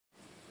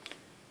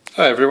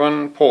Hi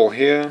everyone, Paul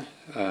here.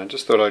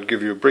 Just thought I'd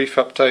give you a brief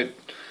update.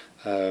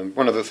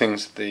 One of the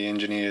things that the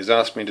engineers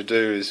asked me to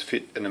do is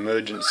fit an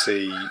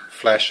emergency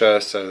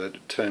flasher so that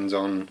it turns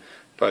on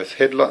both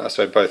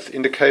both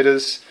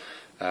indicators.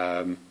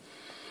 Now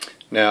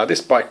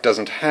this bike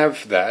doesn't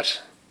have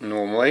that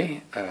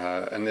normally,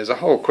 and there's a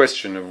whole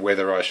question of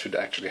whether I should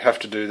actually have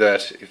to do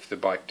that if the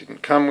bike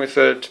didn't come with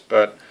it,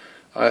 but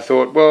I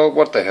thought, well,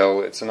 what the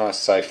hell, it's a nice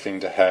safe thing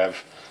to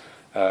have.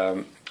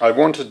 I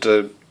wanted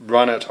to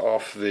run it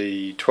off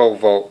the 12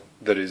 volt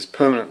that is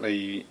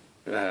permanently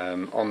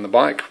on the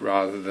bike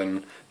rather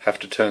than have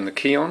to turn the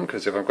key on,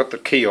 because if I've got the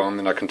key on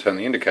then I can turn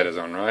the indicators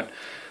on, right?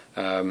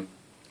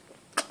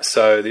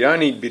 So the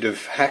only bit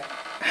of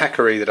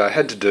hackery that I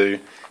had to do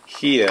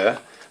here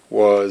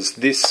was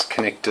this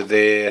connector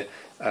there.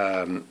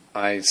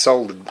 I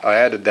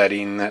added that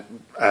in. That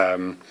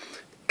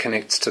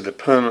connects to the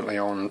permanently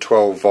on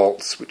 12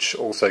 volts, which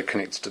also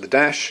connects to the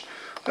dash.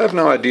 I have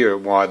no idea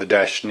why the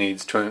dash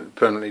needs 12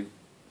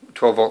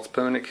 volts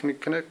permanently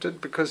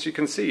connected, because you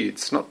can see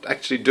it's not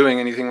actually doing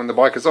anything when the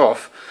bike is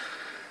off.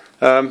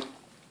 But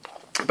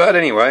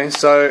anyway,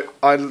 so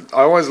I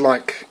always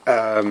like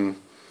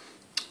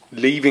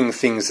leaving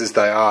things as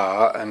they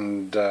are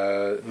and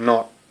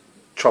not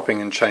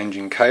chopping and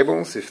changing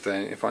cables. If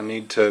I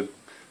need to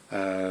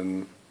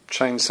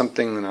change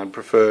something, then I'd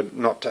prefer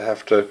not to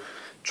have to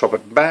chop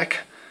it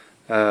back.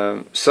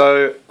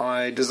 So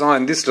I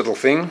designed this little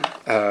thing,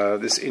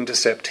 this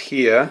intercept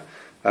here.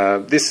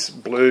 This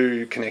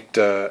blue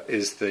connector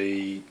is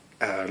the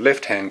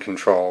left-hand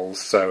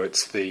controls, so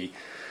it's the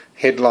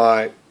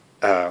headlight,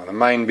 the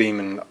main beam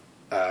and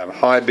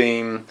high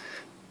beam,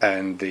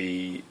 and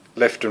the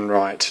left and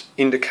right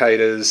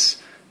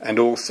indicators, and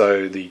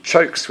also the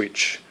choke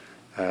switch,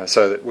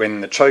 so that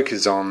when the choke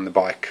is on, the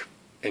bike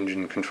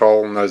engine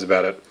control knows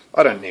about it.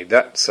 I don't need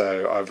that,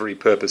 so I've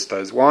repurposed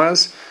those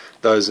wires.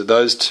 Those are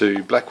those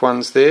two black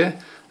ones there.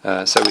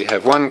 So we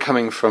have one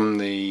coming from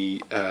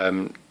the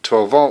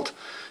 12 volt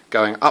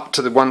going up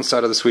to the one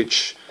side of the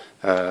switch.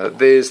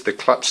 There's the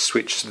clutch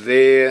switch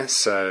there,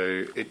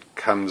 so it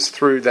comes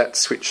through that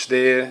switch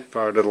there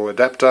via a little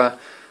adapter,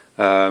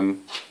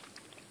 and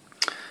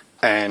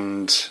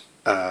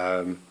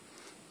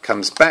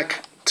comes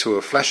back to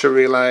a flasher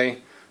relay.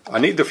 I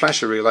need the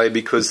flasher relay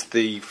because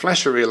the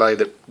flasher relay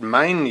that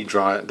normally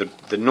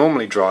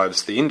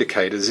drives the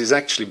indicators is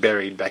actually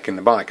buried back in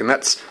the bike, and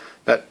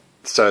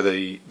so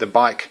the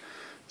bike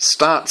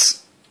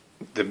supplies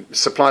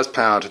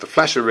power to the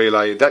flasher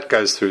relay, that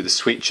goes through the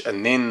switch,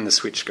 and then the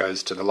switch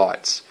goes to the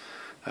lights.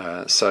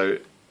 So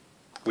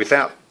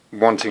without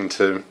wanting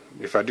to,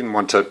 if I didn't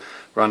want to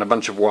run a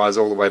bunch of wires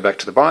all the way back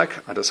to the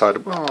bike, I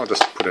decided, well, I'll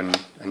just put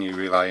a new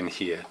relay in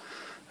here.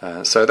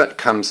 So that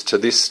comes to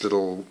this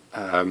little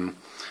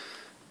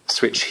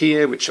switch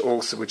here, which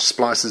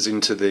splices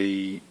into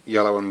the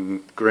yellow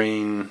and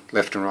green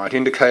left and right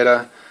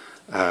indicator.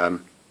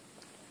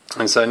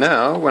 And so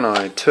now when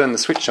I turn the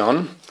switch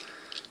on,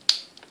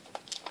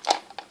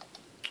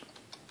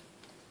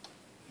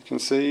 you can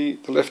see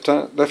the left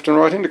and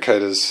right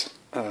indicators,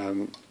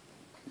 and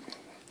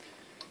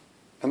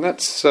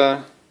that's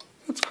kind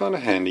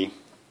of handy.